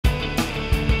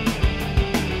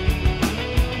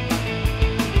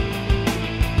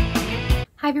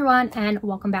everyone, and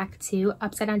welcome back to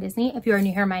Upside Down Disney. If you are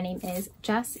new here, my name is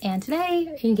Jess, and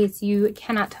today, in case you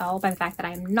cannot tell by the fact that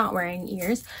I am not wearing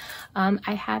ears,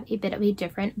 I have a bit of a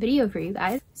different video for you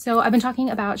guys. So I've been talking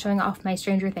about showing off my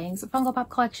Stranger Things Funko Pop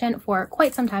collection for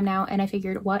quite some time now, and I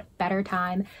figured what better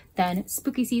time than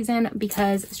spooky season,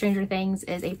 because Stranger Things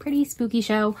is a pretty spooky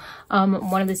show.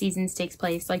 One of the seasons takes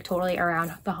place like totally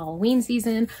around the Halloween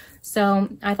season, so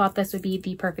I thought this would be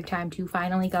the perfect time to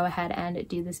finally go ahead and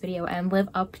do this video and live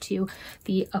up to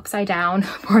the upside down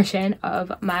portion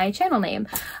of my channel name.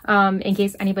 In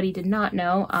case anybody did not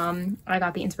know, I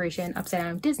got the inspiration Upside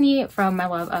Down Disney from my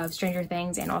love of Stranger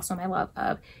Things and also my love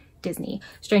of Disney.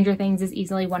 Stranger Things is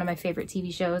easily one of my favorite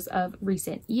TV shows of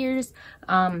recent years.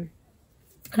 And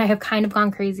I have kind of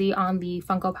gone crazy on the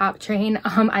Funko Pop train.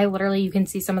 I literally, you can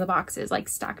see some of the boxes like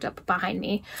stacked up behind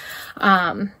me.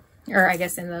 Or I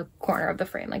guess in the corner of the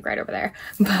frame, like right over there.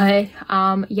 But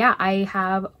yeah, I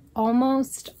have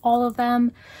almost all of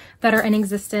them that are in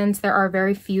existence. There are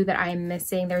very few that I am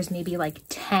missing. There's maybe like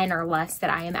 10 or less that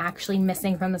I am actually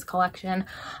missing from this collection.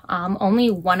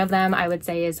 Only one of them I would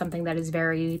say is something that is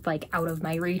very like out of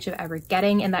my reach of ever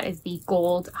getting, and that is the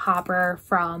gold hopper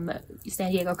from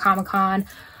San Diego Comic-Con.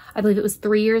 I believe it was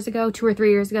 3 years ago, 2 or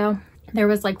 3 years ago. There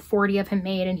was like 40 of him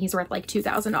made, and he's worth like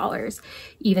 $2,000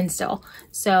 even still.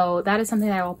 So that is something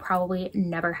that I will probably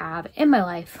never have in my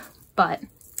life. But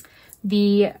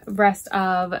the rest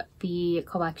of the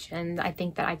collection, I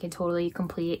think that I could totally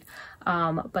complete.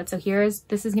 But so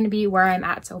this is going to be where I'm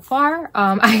at so far.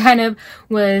 I kind of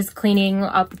was cleaning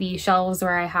up the shelves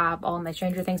where I have all my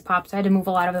Stranger Things pops. So I had to move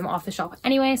a lot of them off the shelf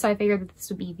anyway. So I figured that this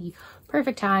would be the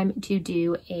perfect time to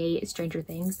do a Stranger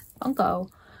Things Funko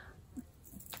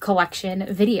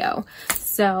collection video.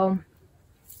 So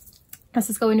this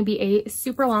is going to be a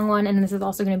super long one, and this is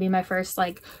also going to be my first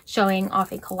like showing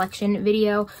off a collection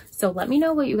video. So let me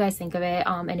know what you guys think of it,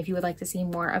 and if you would like to see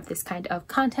more of this kind of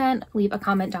content, leave a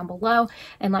comment down below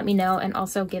and let me know, and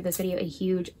also give this video a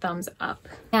huge thumbs up.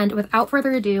 And without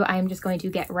further ado, I am just going to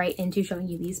get right into showing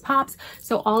you these pops.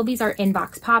 So all of these are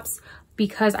in-box pops.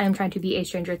 Because I am trying to be a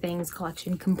Stranger Things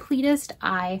collection completist,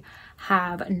 I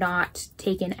have not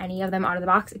taken any of them out of the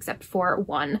box except for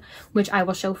one, which I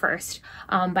will show first.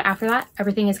 But after that,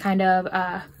 everything is kind of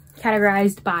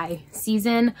categorized by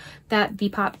season that the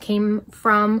pop came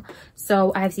from.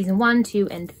 So I have season 1, 2,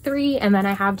 and 3, and then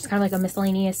I have just kind of like a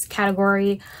miscellaneous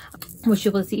category, which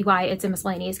you will see why it's a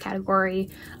miscellaneous category,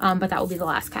 but that will be the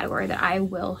last category that I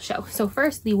will show. So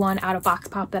first, the one out of box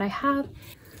pop that I have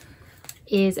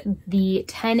is the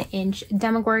 10-inch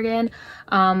Demogorgon.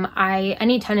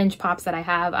 Any 10-inch pops that I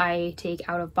have, I take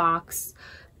out of box,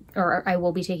 or I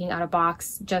will be taking out of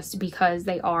box, just because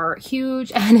they are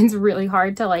huge and it's really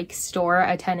hard to like store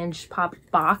a 10-inch pop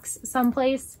box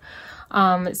someplace.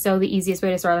 So the easiest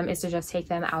way to store them is to just take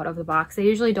them out of the box. They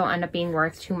usually don't end up being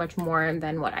worth too much more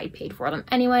than what I paid for them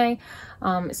anyway.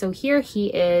 So here he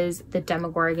is, the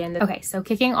Demogorgon. Okay, so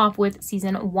kicking off with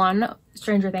season 1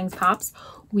 Stranger Things pops,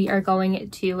 we are going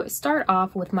to start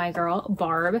off with my girl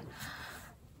Barb.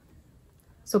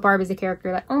 So Barb is a character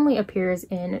that only appears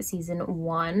in season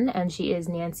 1, and she is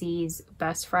Nancy's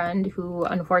best friend who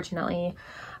unfortunately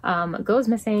goes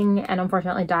missing and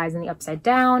unfortunately dies in the Upside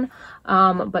Down.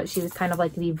 But she was kind of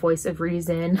like the voice of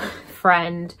reason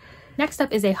friend. Next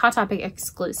up is a Hot Topic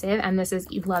exclusive, and this is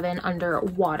 11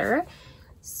 Underwater.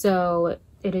 So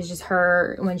it is just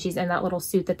her when she's in that little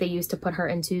suit that they used to put her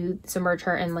into, submerge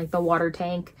her in like the water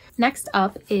tank. Next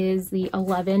up is the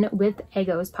 11 with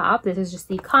Eggos pop. This is just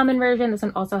the common version. This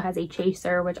one also has a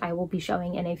chaser, which I will be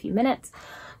showing in a few minutes.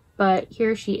 But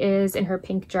here she is in her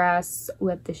pink dress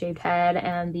with the shaved head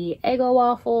and the Eggo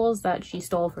waffles that she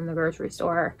stole from the grocery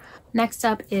store. Next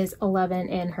up is 11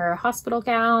 in her hospital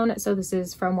gown. So this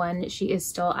is from when she is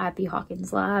still at the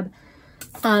Hawkins lab.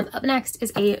 Up next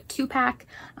is a 2-pack,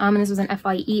 and this was an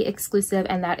FYE exclusive,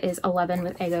 and that is 11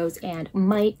 with Eggos and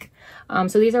Mike.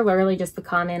 So these are literally just the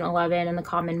common 11 and the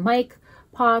common Mike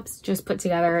pops just put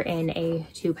together in a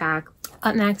 2-pack.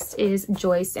 Up next is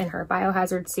Joyce in her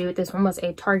biohazard suit. This one was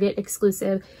a Target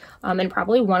exclusive, and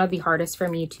probably one of the hardest for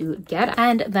me to get.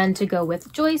 And then to go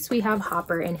with Joyce, we have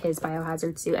Hopper in his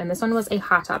biohazard suit, and this one was a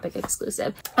Hot Topic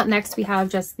exclusive. Up next, we have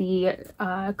just the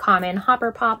common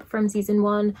Hopper pop from season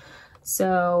 1.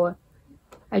 So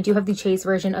I do have the chase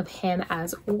version of him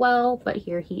as well, but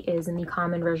here he is in the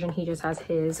common version. He just has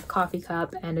his coffee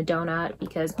cup and a donut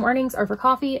because mornings are for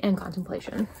coffee and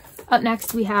contemplation. Up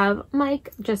next, we have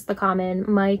Mike, just the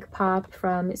common Mike pop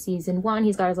from season 1.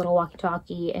 He's got his little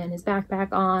walkie-talkie and his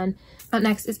backpack on. Up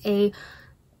next is a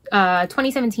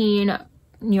 2017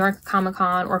 New York Comic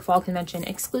Con or Fall Convention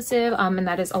exclusive, and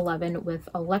that is 11 with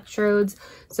electrodes.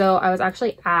 So I was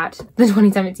actually at the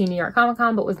 2017 New York Comic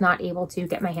Con, but was not able to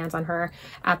get my hands on her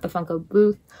at the Funko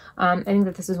booth. I think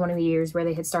that this was one of the years where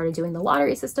they had started doing the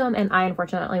lottery system, and I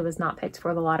unfortunately was not picked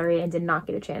for the lottery and did not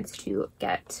get a chance to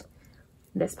get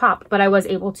this pop, but I was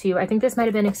able to. I think this might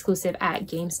have been exclusive at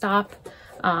GameStop.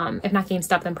 If not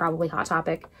GameStop, then probably Hot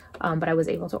Topic, but I was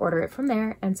able to order it from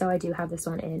there, and so I do have this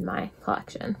one in my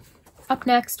collection. Up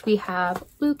next, we have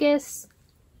Lucas.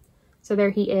 So there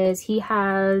he is. He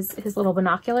has his little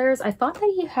binoculars. I thought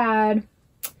that he had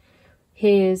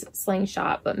his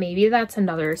slingshot, but maybe that's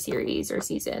another series or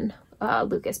season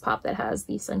Lucas pop that has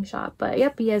the slingshot. But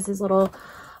yep, he has his little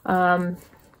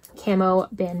camo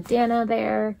bandana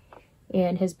there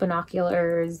and his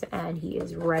binoculars, and he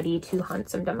is ready to hunt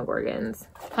some Demogorgons.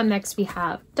 Up next, we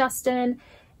have Dustin,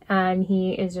 and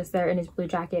he is just there in his blue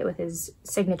jacket with his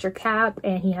signature cap,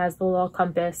 and he has the little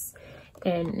compass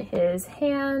in his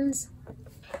hands.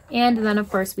 And then of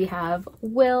course we have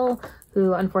Will,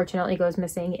 who unfortunately goes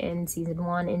missing in season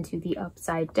 1 into the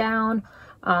Upside Down.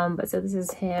 But so this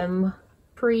is him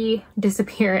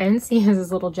pre-disappearance. He has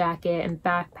his little jacket and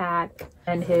backpack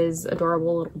and his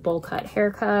adorable little bowl cut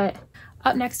haircut.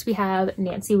 Up next we have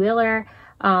Nancy Wheeler.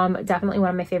 Definitely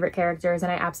one of my favorite characters,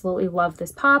 and I absolutely love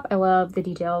this pop. I love the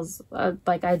details,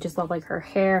 like I just love like her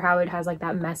hair, how it has like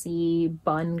that messy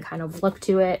bun kind of look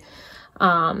to it.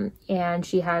 And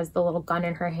she has the little gun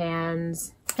in her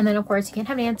hands. And then of course you can't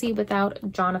have Nancy without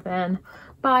Jonathan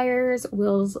Byers,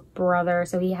 Will's brother,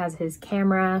 so he has his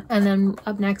camera. And then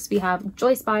up next we have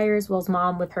Joyce Byers, Will's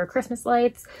mom, with her Christmas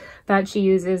lights that she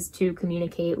uses to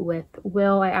communicate with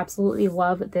Will. I absolutely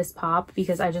love this pop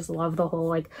because I just love the whole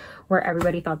like where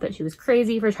everybody thought that she was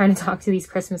crazy for trying to talk to these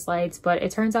Christmas lights, but it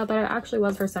turns out that it actually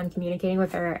was her son communicating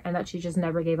with her and that she just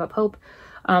never gave up hope.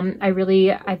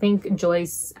 I think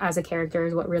Joyce as a character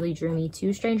is what really drew me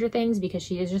to Stranger Things, because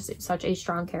she is just such a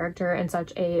strong character and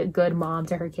such a good mom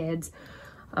to her kids.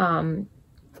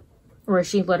 Where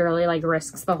she literally like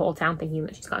risks the whole town thinking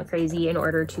that she's gone crazy in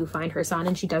order to find her son,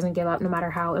 and she doesn't give up no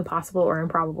matter how impossible or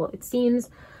improbable it seems.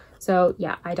 So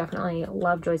yeah, I definitely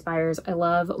love Joyce Byers. I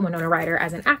love Winona Ryder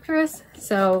as an actress,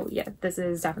 so yeah, this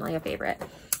is definitely a favorite.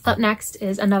 Up next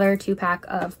is another 2-pack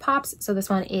of pops. So this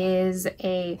one is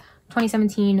a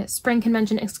 2017 Spring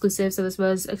Convention exclusive. So this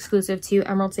was exclusive to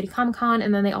Emerald City Comic Con,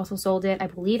 and then they also sold it, I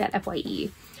believe, at FYE.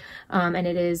 And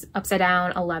it is Upside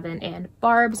Down, 11, and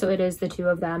Barb. So it is the two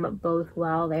of them both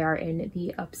while they are in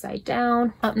the Upside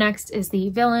Down. Up next is the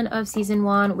villain of season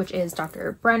 1, which is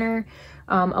Dr. Brenner.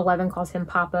 11 calls him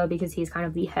Papa because he's kind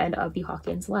of the head of the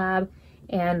Hawkins lab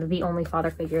and the only father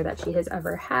figure that she has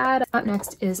ever had. Up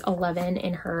next is 11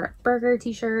 in her burger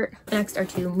t-shirt. Next are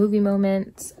 2 movie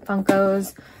moments,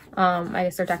 Funkos. I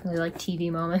guess they're technically like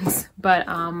TV moments, but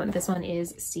this one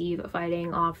is Steve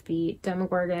fighting off the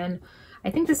Demogorgon. I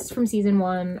think this is from season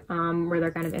 1, where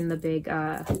they're kind of in the big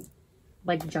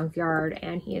like junkyard,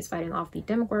 and he is fighting off the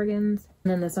Demogorgons.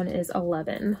 And then this one is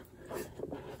 11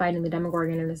 fighting the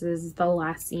Demogorgon, and this is the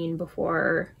last scene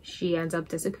before she ends up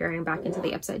disappearing back into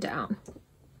the Upside Down.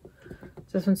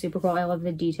 So this one's super cool. I love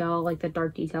the detail, like the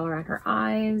dark detail around her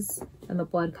eyes and the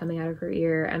blood coming out of her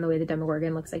ear, and the way the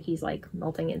Demogorgon looks like he's like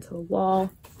melting into the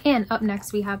wall. And up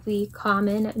next we have the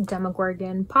common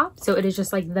Demogorgon pop. So it is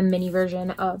just like the mini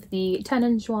version of the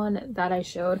 10-inch one that I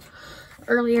showed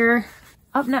earlier.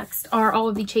 Up next are all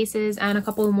of the chases and a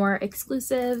couple more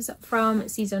exclusives from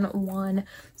season 1.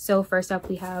 So first up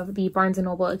we have the Barnes &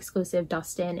 Noble exclusive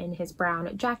Dustin in his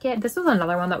brown jacket. This was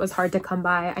another one that was hard to come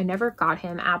by. I never got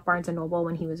him at Barnes & Noble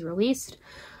when he was released.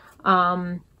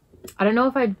 I don't know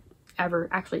if I ever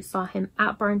actually saw him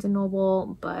at Barnes &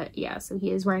 Noble, but yeah, so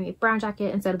he is wearing a brown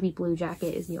jacket instead of the blue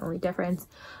jacket is the only difference.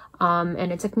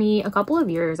 And it took me a couple of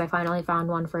years. I finally found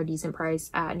one for a decent price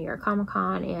at New York Comic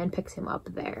Con and picked him up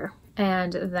there.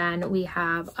 And then we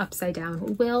have Upside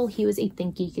Down Will. He was a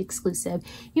Think Geek exclusive.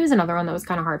 He was another one that was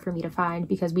kind of hard for me to find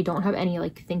because we don't have any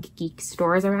like Think Geek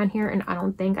stores around here, and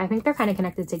I think they're kind of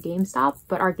connected to GameStop,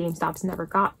 but our GameStops never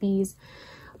got these.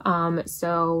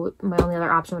 So my only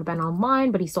other option would have been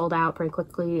online, but he sold out pretty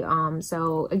quickly.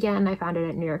 So again, I found it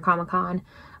at New York Comic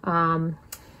Con,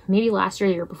 maybe last year,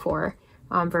 the year before,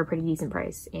 for a pretty decent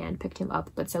price, and picked him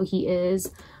up. But so he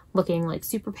is looking like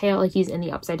super pale, like he's in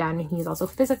the Upside Down, and he's also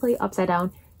physically upside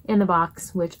down in the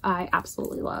box, which I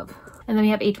absolutely love. And then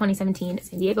we have a 2017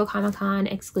 San Diego Comic Con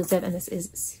exclusive, and this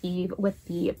is Steve with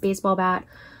the baseball bat,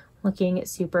 looking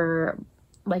super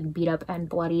like beat up and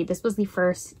bloody. This was the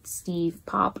first Steve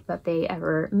pop that they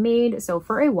ever made, so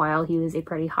for a while he was a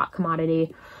pretty hot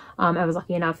commodity. I was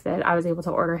lucky enough that I was able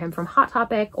to order him from Hot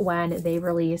Topic when they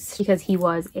released, because he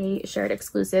was a shared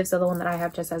exclusive. So the one that I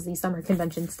have just has the summer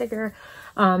convention sticker.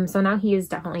 So now he is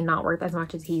definitely not worth as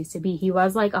much as he used to be. He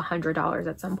was like $100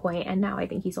 at some point, and now I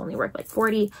think he's only worth like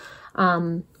 $40.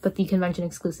 But the convention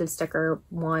exclusive sticker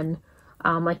one,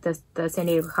 like the San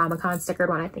Diego Comic-Con stickered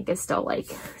one, I think is still like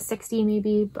 $60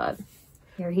 maybe, but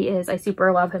here he is. I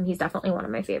super love him. He's definitely one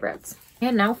of my favorites.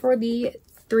 And now for the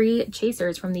 3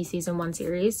 chasers from the season 1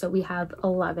 series. So we have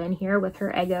 11 here with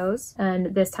her Eggos,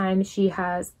 and this time she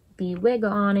has the wig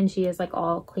on and she is like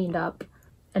all cleaned up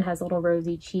and has little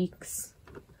rosy cheeks.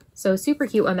 So super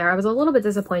cute one there. I was a little bit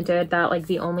disappointed that like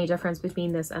the only difference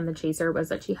between this and the chaser was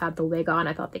that she had the wig on.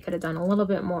 I thought they could have done a little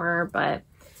bit more, but...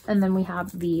 And then we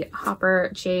have the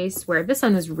Hopper chase, where this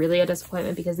one was really a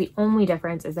disappointment because the only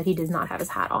difference is that he does not have his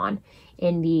hat on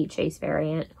in the chase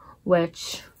variant,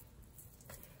 which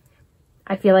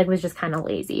I feel like was just kind of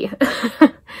lazy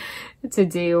to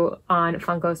do on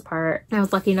Funko's part. I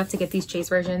was lucky enough to get these chase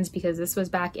versions because this was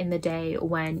back in the day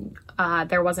when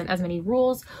there wasn't as many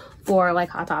rules for like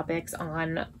Hot Topics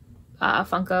on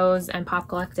Funkos and pop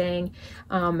collecting.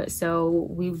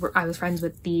 So I was friends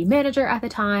with the manager at the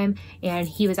time, and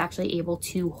he was actually able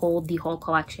to hold the whole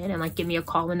collection and like give me a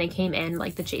call when they came in,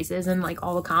 like the chases and like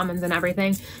all the commons and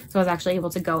everything. So I was actually able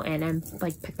to go in and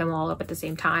like pick them all up at the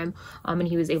same time. And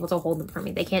he was able to hold them for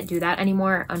me. They can't do that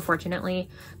anymore, unfortunately.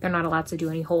 They're not allowed to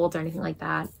do any holds or anything like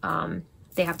that.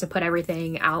 They have to put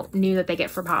everything out new that they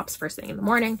get for pops first thing in the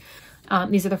morning.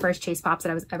 These are the first chase pops that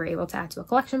I was ever able to add to a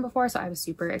collection before, so I was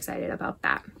super excited about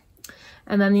that.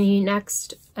 And then the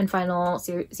next and final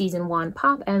season 1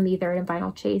 pop and the third and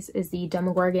final chase is the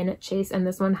Demogorgon chase, and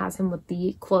this one has him with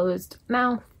the closed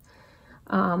mouth,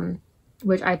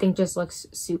 which I think just looks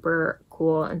super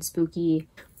cool and spooky.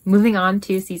 Moving on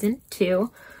to season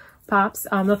 2 pops.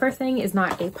 The first thing is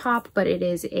not a pop, but it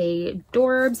is a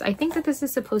Dorbs. I think that this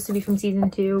is supposed to be from season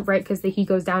 2, right? Because he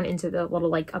goes down into the little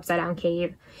like upside down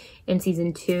cave in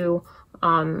season 2.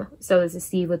 So this is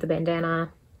Steve with the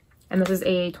bandana, and this is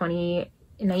a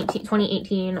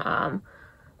 2018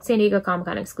 San Diego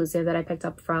Comic-Con exclusive that I picked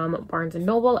up from Barnes &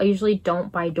 Noble. I usually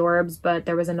don't buy Dorbs, but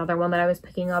there was another one that I was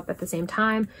picking up at the same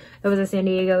time. It was a San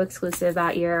Diego exclusive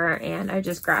that year, and I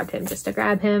just grabbed him just to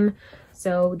grab him.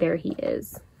 So there he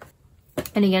is.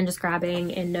 And again, just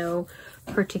grabbing in no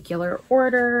particular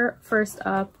order. First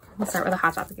up, we'll start with a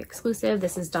Hot Topic exclusive.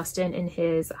 This is Dustin in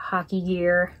his hockey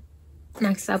gear.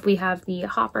 Next up, we have the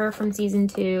Hopper from season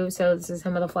 2. So this is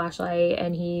him with a flashlight,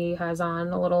 and he has on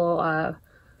a little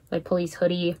like police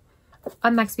hoodie.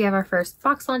 Up next, we have our first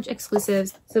box lunch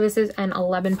exclusives. So this is an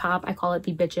 11 pop. I call it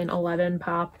the Bitchin' 11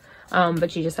 pop,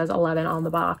 but she just has 11 on the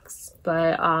box.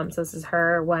 But so this is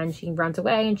her when she runs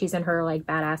away and she's in her like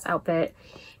badass outfit.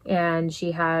 And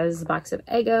she has a box of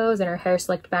Eggos and her hair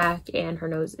slicked back and her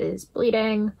nose is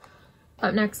bleeding.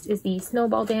 Up next is the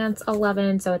Snowball Dance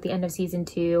 11. So at the end of season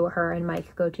 2, her and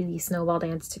Mike go to the Snowball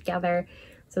Dance together.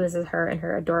 So this is her in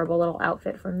her adorable little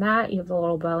outfit from that. You have the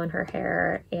little bow in her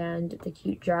hair and the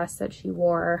cute dress that she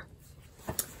wore.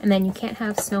 And then you can't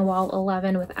have Snowball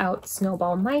 11 without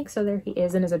Snowball Mike. So there he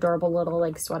is in his adorable little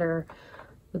like sweater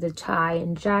with a tie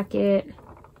and jacket.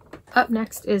 Up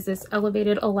next is this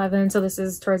Elevated 11. So this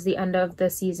is towards the end of the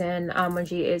season when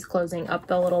she is closing up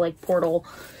the little like portal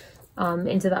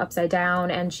into the upside down,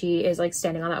 and she is like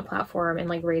standing on that platform and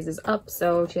like raises up.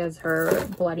 So she has her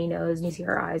bloody nose and you see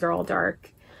her eyes are all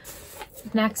dark.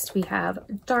 Next we have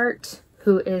Dart,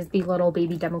 who is the little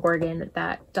baby Demogorgon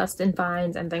that Dustin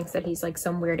finds and thinks that he's like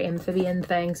some weird amphibian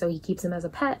thing, so he keeps him as a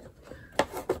pet.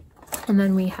 And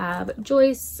then we have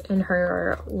Joyce in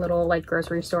her little like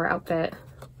grocery store outfit,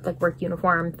 like work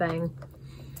uniform thing.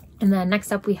 And then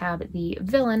next up we have the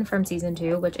villain from season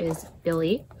 2, which is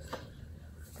Billy.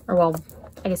 Or well,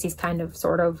 I guess he's kind of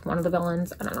sort of one of the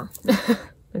villains, I don't know.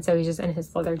 And so he's just in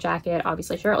his leather jacket,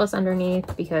 obviously shirtless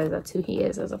underneath because that's who he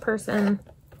is as a person.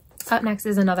 Up next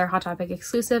is another Hot Topic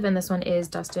exclusive, and this one is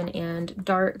Dustin and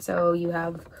Dart. So you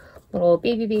have little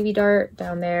baby Dart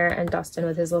down there and Dustin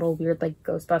with his little weird like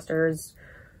Ghostbusters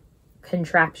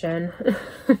contraption.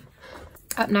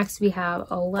 Up next we have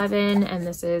 11, and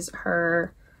this is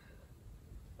her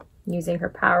using her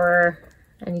power,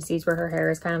 and you see where her hair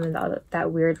is kind of in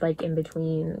that weird like in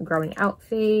between growing out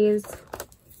phase.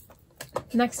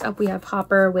 Next up we have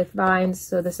Hopper with vines.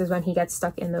 So this is when he gets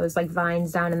stuck in those like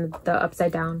vines down in the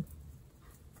upside down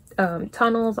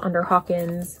tunnels under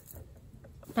Hawkins.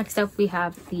 Next up we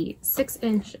have the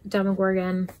 6-inch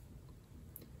Demogorgon.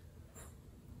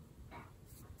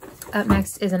 Up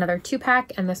next is another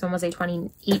 2-pack, and this one was a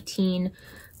 2018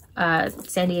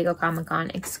 San Diego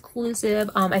Comic-Con exclusive.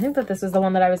 I think that this is the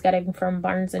one that I was getting from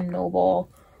Barnes & Noble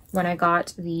when I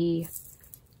got the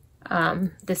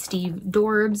Steve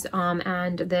Dorbs,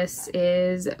 and this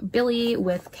is Billy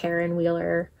with Karen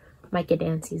Wheeler, Micah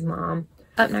Dancy's mom.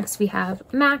 Up next we have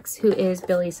Max, who is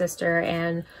Billy's sister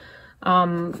and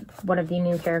one of the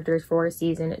new characters for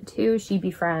season 2. She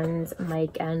befriends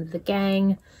Mike and the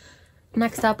gang.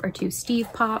 Next up are 2 Steve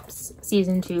Pops.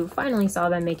 Season 2 finally saw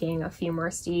them making a few more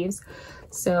Steves.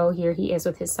 So here he is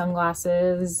with his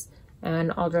sunglasses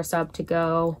and all dressed up to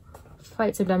go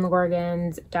fight some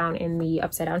Demogorgons down in the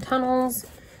upside down tunnels.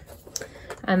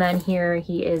 And then here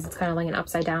he is, it's kind of like an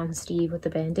upside down Steve with the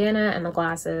bandana and the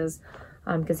glasses,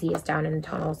 because he is down in the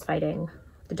tunnels fighting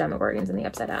the Demogorgons in the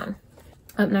upside down.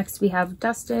 Up next we have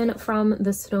Dustin from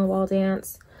the Snowball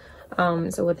Dance.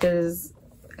 So with his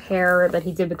hair that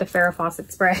he did with the Farrah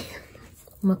Fawcett spray.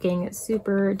 Looking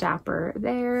super dapper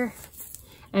there.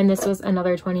 And this was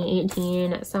another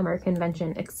 2018 summer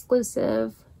convention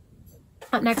exclusive.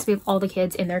 Up next we have all the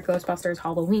kids in their Ghostbusters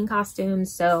Halloween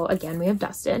costumes. So again, we have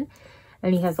Dustin,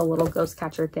 and he has a little ghost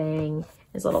catcher thing,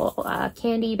 his little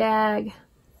candy bag,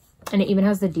 and it even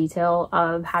has the detail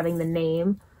of having the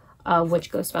name of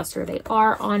which Ghostbuster they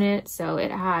are on it. So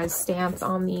it has stamps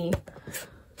on the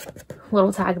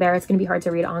little tag there. It's gonna be hard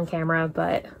to read on camera,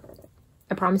 but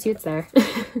I promise you it's there.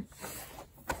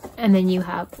 And then you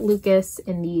have Lucas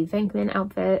in the Venkman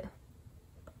outfit.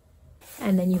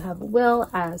 And then you have Will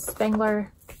as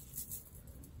Spengler.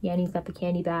 Yeah, and he's got the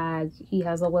candy bag. He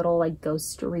has a little like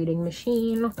ghost reading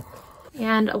machine.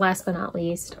 And last but not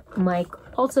least, Mike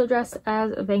also dressed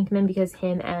as Venkman because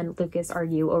him and Lucas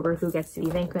argue over who gets to be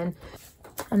Venkman.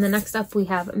 And then next up we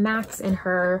have Max in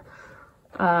her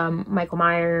Michael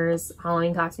Myers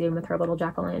Halloween costume with her little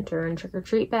jack-o'-lantern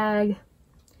trick-or-treat bag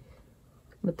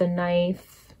with the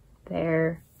knife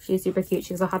there. She's super cute.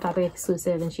 She was a Hot Topic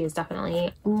exclusive, and she is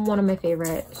definitely one of my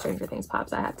favorite Stranger Things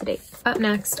pops I have to date. Up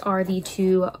next are the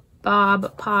 2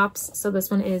 Bob pops. So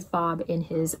this one is Bob in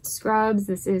his scrubs.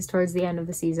 This is towards the end of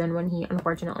the season when he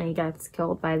unfortunately gets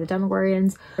killed by the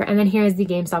Demogorgons. And then here's the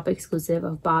GameStop exclusive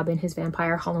of Bob in his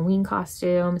vampire Halloween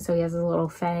costume. So he has his little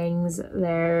fangs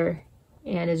there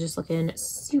and is just looking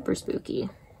super spooky.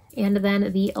 And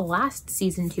then the last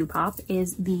season 2 pop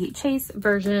is the Chase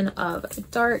version of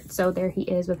Dart. So there he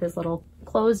is with his little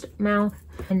closed mouth.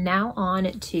 And now on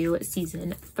to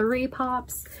season 3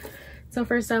 pops. So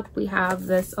first up we have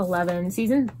this 11.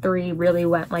 Season 3 really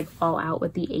went like all out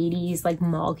with the 80s like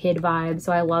mall kid vibe.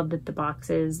 So I love that the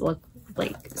boxes look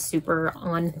like super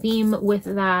on theme with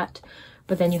that.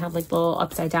 But then you have like the little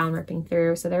upside down ripping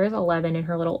through. So there is 11 in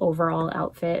her little overall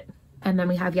outfit. And then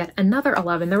we have yet another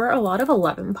 11. There were a lot of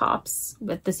 11 pops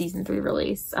with the season 3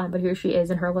 release, but here she is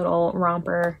in her little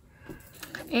romper.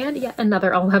 And yet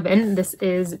another 11. This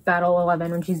is Battle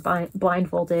 11 when she's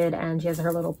blindfolded and she has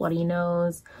her little bloody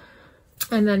nose.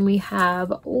 And then we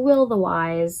have Will the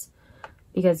Wise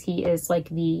because he is like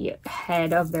the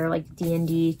head of their like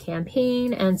D&D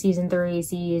campaign, and season 3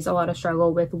 sees a lot of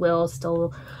struggle with Will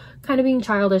still kind of being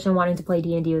childish and wanting to play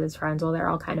D&D with his friends while they're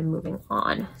all kind of moving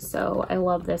on. So I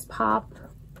love this pop.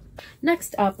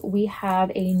 Next up, we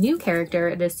have a new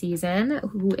character this season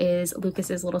who is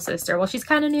Lucas's little sister. Well, she's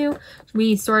kind of new.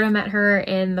 We sort of met her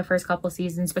in the first couple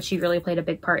seasons, but she really played a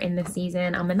big part in this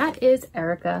season. And that is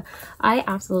Erica. I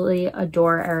absolutely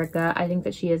adore Erica. I think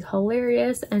that she is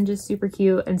hilarious and just super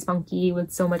cute and spunky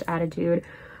with so much attitude.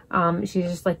 She's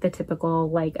just like the typical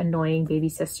like annoying baby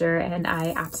sister, and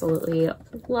I absolutely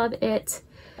love it.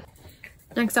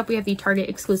 Next up we have the Target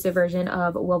exclusive version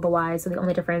of Will the Wise. So the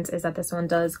only difference is that this one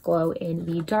does glow in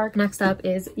the dark. Next up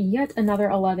is yet another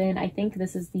 11. I think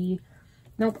this is the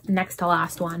next to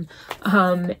last one.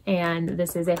 And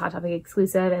this is a Hot Topic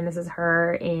exclusive, and this is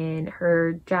her in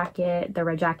her jacket, the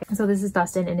red jacket. So this is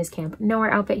Dustin in his Camp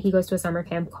Nowhere outfit. He goes to a summer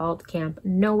camp called Camp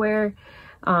Nowhere.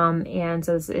 And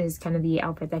so this is kind of the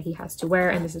outfit that he has to wear,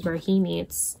 and this is where he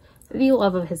meets the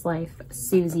love of his life,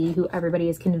 Susie, who everybody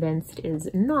is convinced is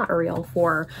not real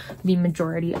for the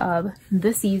majority of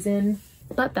the season.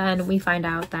 But then we find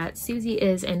out that Susie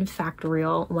is in fact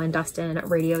real when Dustin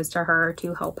radios to her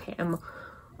to help him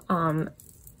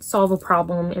solve a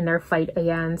problem in their fight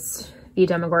against the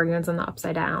Demogorgons and the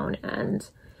Upside Down and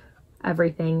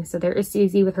everything. So there is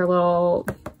Susie with her little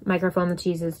microphone that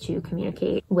she uses to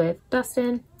communicate with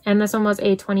Dustin. And this one was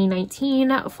a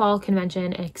 2019 fall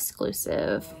convention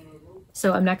exclusive.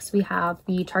 So up next we have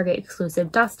the Target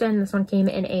exclusive Dustin. This one came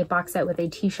in a box set with a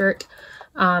t-shirt.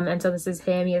 And so this is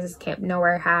him. He has his Camp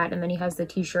Nowhere hat, and then he has the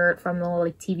t-shirt from the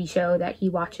like TV show that he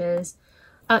watches.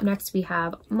 Up next we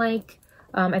have Mike.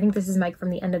 I think this is Mike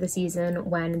from the end of the season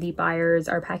when the buyers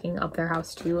are packing up their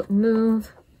house to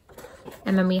move.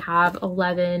 And then we have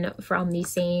 11 from the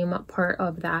same part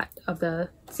of the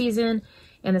season.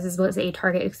 And this was a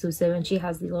Target exclusive, and she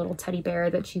has the little teddy bear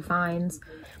that she finds.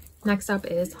 Next up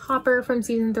is Hopper from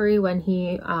season 3 when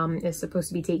he is supposed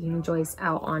to be taking Joyce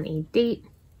out on a date.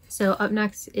 So up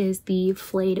next is the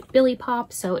flayed Billy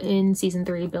Pop. So in season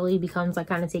 3, Billy becomes like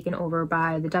kind of taken over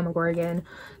by the Demogorgon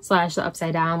 / the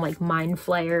upside down like mind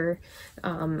flayer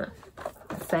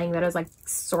thing that is like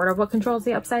sort of what controls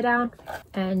the upside down.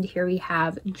 And here we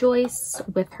have Joyce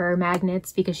with her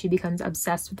magnets because she becomes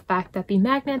obsessed with the fact that the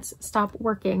magnets stop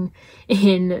working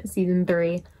in season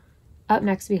 3. Up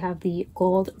next we have the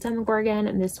gold Demogorgon,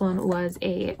 and this one was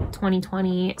a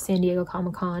 2020 San Diego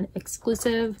Comic-Con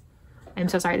exclusive. I'm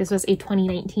so sorry, this was a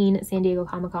 2019 San Diego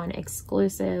Comic-Con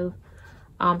exclusive.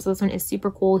 So this one is super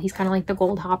cool. He's kind of like the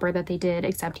gold Hopper that they did,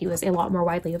 except he was a lot more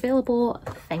widely available,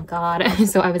 thank God.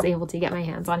 So I was able to get my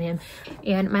hands on him.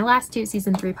 And my last 2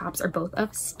 season 3 pops are both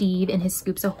of Steve in his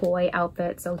Scoops Ahoy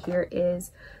outfit. So here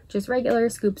is just regular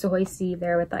Scoops Ahoy Steve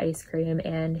there with the ice cream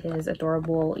and his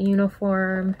adorable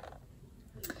uniform.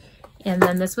 And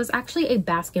then this was actually a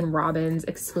Baskin Robbins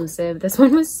exclusive. This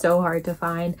one was so hard to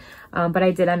find, but I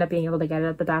did end up being able to get it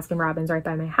at the Baskin Robbins right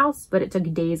by my house, but it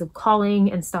took days of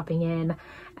calling and stopping in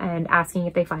and asking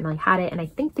if they finally had it. And I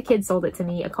think the kid sold it to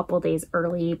me a couple days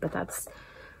early, but that's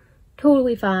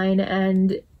totally fine.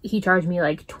 And he charged me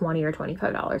like $20 or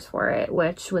 $25 for it,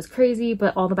 which was crazy,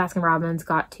 but all the Baskin Robbins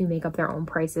got to make up their own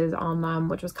prices on them,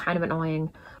 which was kind of annoying.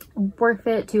 Worth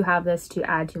it to have this to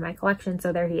add to my collection.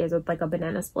 So there he is with like a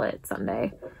banana split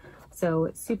sundae. So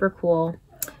it's super cool.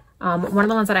 One of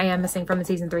the ones that I am missing from the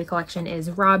season 3 collection is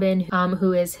Robin,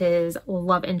 who is his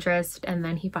love interest, and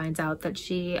then he finds out that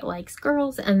she likes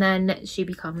girls, and then she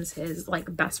becomes his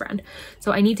like best friend.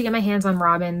 So I need to get my hands on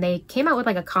Robin. They came out with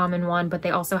like a common one, but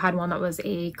they also had one that was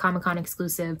a Comic-Con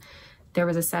exclusive. There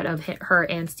was a set of her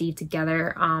and Steve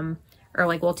together, or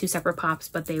like, well, 2 separate pops,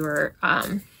 but they were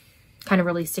kind of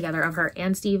released together of her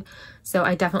and Steve. So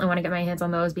I definitely want to get my hands on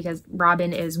those because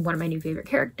Robin is one of my new favorite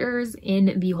characters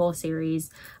in the whole series,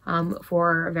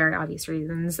 for very obvious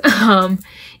reasons,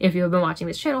 if you have been watching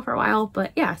this channel for a while.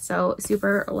 But yeah, so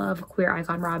super love queer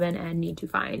icon Robin and need to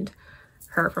find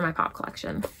her for my pop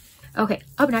collection. Okay,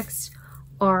 up next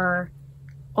are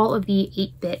all of the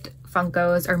 8-bit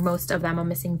Funkos, or most of them. I'm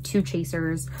missing 2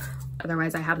 chasers.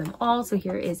 Otherwise I have them all. So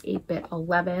here is 8-bit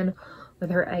 11 with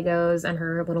her Eggos and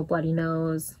her little bloody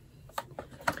nose.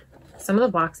 Some of the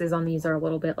boxes on these are a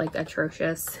little bit like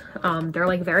atrocious. They're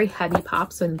like very heavy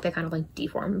pops, so they kind of like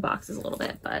deform the boxes a little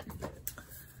bit, but.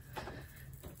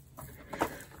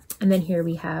 And then here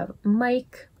we have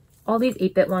Mike. All these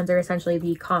 8-bit ones are essentially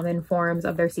the common forms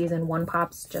of their season 1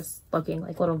 pops, just looking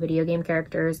like little video game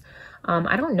characters.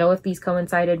 I don't know if these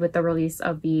coincided with the release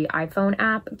of the iPhone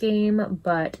app game,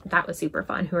 but that was super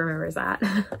fun. Who remembers that?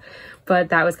 But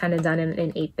that was kind of done in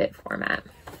an 8-bit format.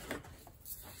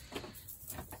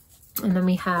 And then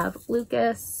we have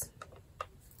Lucas.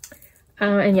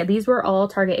 And yeah, these were all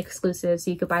Target exclusives,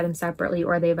 so you could buy them separately,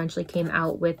 or they eventually came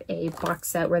out with a box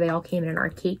set where they all came in an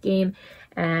arcade game.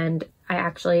 And I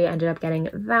actually ended up getting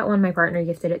that one. My partner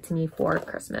gifted it to me for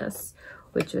Christmas,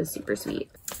 which was super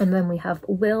sweet. And then we have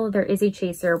Will. There is a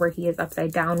chaser where he is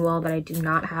upside down Will that I do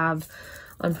not have,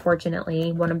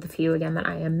 unfortunately. One of the few, again, that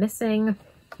I am missing.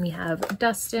 We have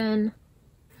Dustin.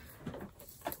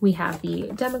 We have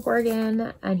the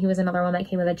Demogorgon, and he was another one that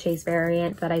came with a chase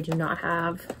variant that I do not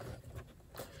have.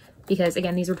 Because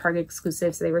again, these were Target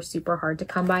exclusives, so they were super hard to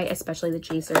come by, especially the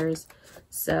chasers.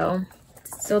 So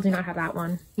still do not have that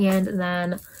one. And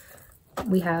then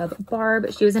we have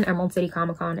Barb. She was an Emerald City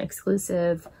Comic-Con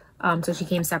exclusive, so she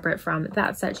came separate from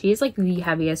that set. She is like the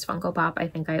heaviest Funko Pop I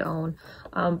think I own,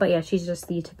 but yeah, she's just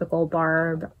the typical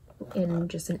Barb in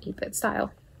just an 8-bit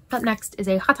style. Up next is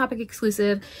a Hot Topic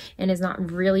exclusive, and is not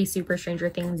really super Stranger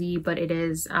Thingsy, but it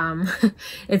is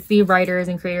it's the writers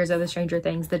and creators of the Stranger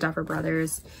Things, the Duffer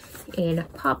Brothers, in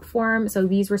pop form. So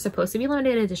these were supposed to be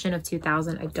limited edition of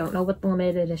 2000. I don't know what the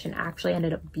limited edition actually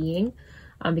ended up being,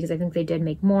 because I think they did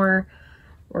make more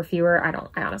or fewer.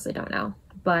 I honestly don't know,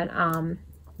 but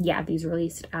yeah, these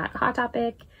released at Hot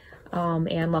Topic.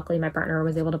 And luckily my partner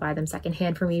was able to buy them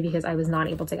secondhand for me because I was not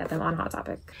able to get them on Hot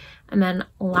Topic. And then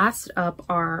last up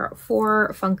are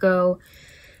 4 Funko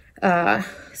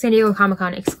San Diego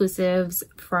Comic-Con exclusives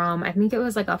from, I think it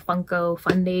was like a Funko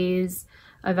Fun Days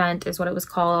event is what it was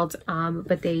called,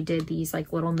 but they did these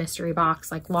like little mystery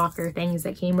box like locker things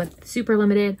that came with super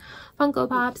limited Funko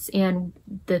Pops, and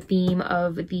the theme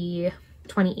of the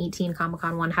 2018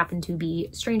 Comic-Con one happened to be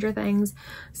Stranger Things.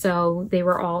 So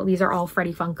these are all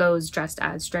Freddy Funkos dressed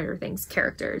as Stranger Things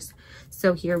characters.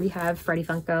 So here we have Freddy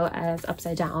Funko as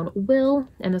Upside Down Will,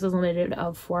 and this is limited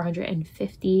of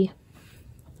 450.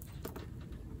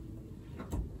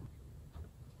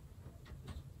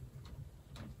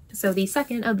 So the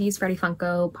second of these Freddy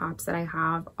Funko Pops that I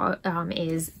have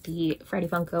is the Freddy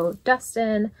Funko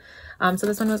Dustin. So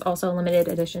this one was also a limited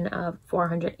edition of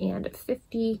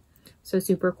 450. So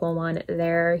super cool one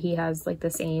there. He has like the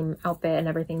same outfit and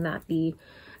everything that the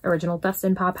original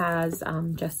Dustin Pop has,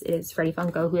 just is Freddy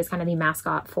Funko, who is kind of the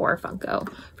mascot for Funko,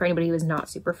 for anybody who is not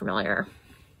super familiar.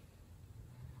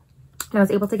 I was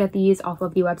able to get these off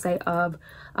of the website of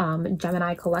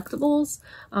Gemini Collectibles.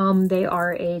 They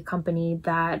are a company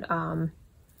that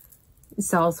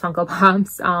sells Funko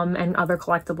Pops and other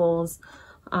collectibles.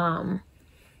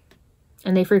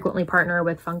 And they frequently partner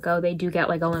with Funko. They do get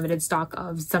like a limited stock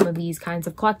of some of these kinds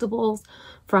of collectibles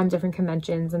from different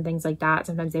conventions and things like that.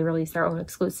 Sometimes they release their own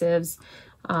exclusives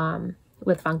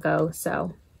with Funko.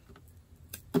 So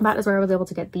that is where I was able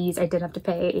to get these. I did have to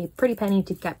pay a pretty penny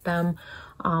to get them,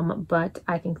 but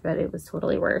I think that it was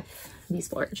totally worth the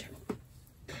splurge.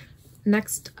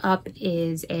 Next up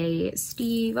is a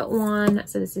Steve one.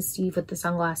 So this is Steve with the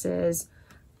sunglasses,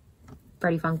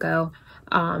 Freddy Funko.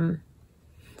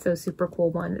 So super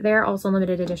cool one. They're also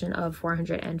limited edition of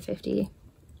 450.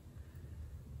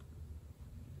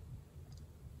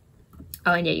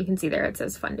 Oh, and yeah, you can see there it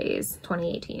says Fun Days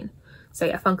 2018. So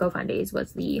yeah, Funko Fun Days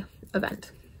was the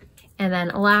event. And then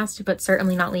last but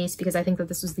certainly not least, because I think that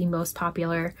this was the most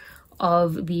popular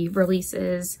of the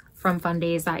releases from Fun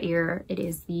Days that year, it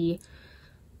is the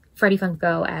Freddy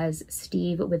Funko as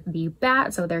Steve with the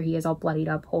bat. So there he is all bloodied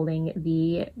up holding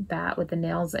the bat with the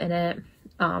nails in it.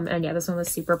 And yeah, this one was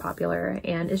super popular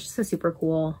and it's just a super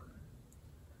cool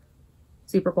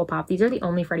pop. These are the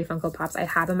only Freddy Funko Pops I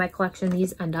have in my collection.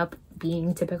 These end up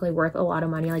being typically worth a lot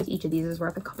of money. Like each of these is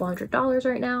worth a couple $100s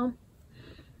right now.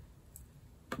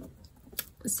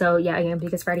 So yeah, again,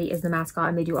 because Freddy is the mascot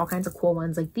and they do all kinds of cool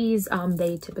ones like these,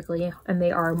 they typically, and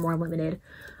they are more limited,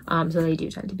 so they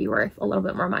do tend to be worth a little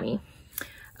bit more money.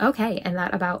 Okay, and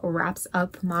that about wraps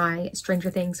up my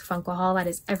Stranger Things Funko haul. That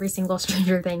is every single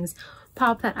Stranger Things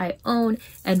pop that I own,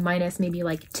 and minus maybe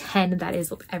like 10 that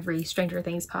is every Stranger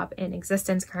Things pop in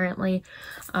existence currently.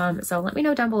 So let me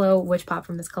know down below which pop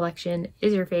from this collection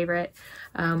is your favorite.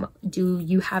 Do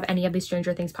you have any of these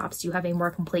Stranger Things pops? Do you have a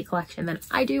more complete collection than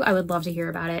I do? I would love to hear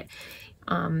about it.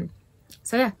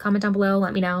 So yeah, comment down below,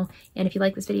 let me know. And if you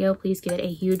like this video, please give it a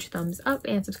huge thumbs up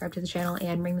and subscribe to the channel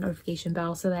and ring the notification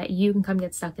bell so that you can come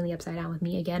get stuck in the upside down with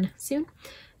me again soon.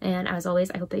 And as always,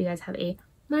 I hope that you guys have a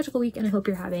magical week and I hope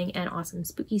you're having an awesome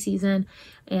spooky season,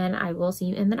 and I will see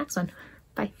you in the next one.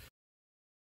 Bye.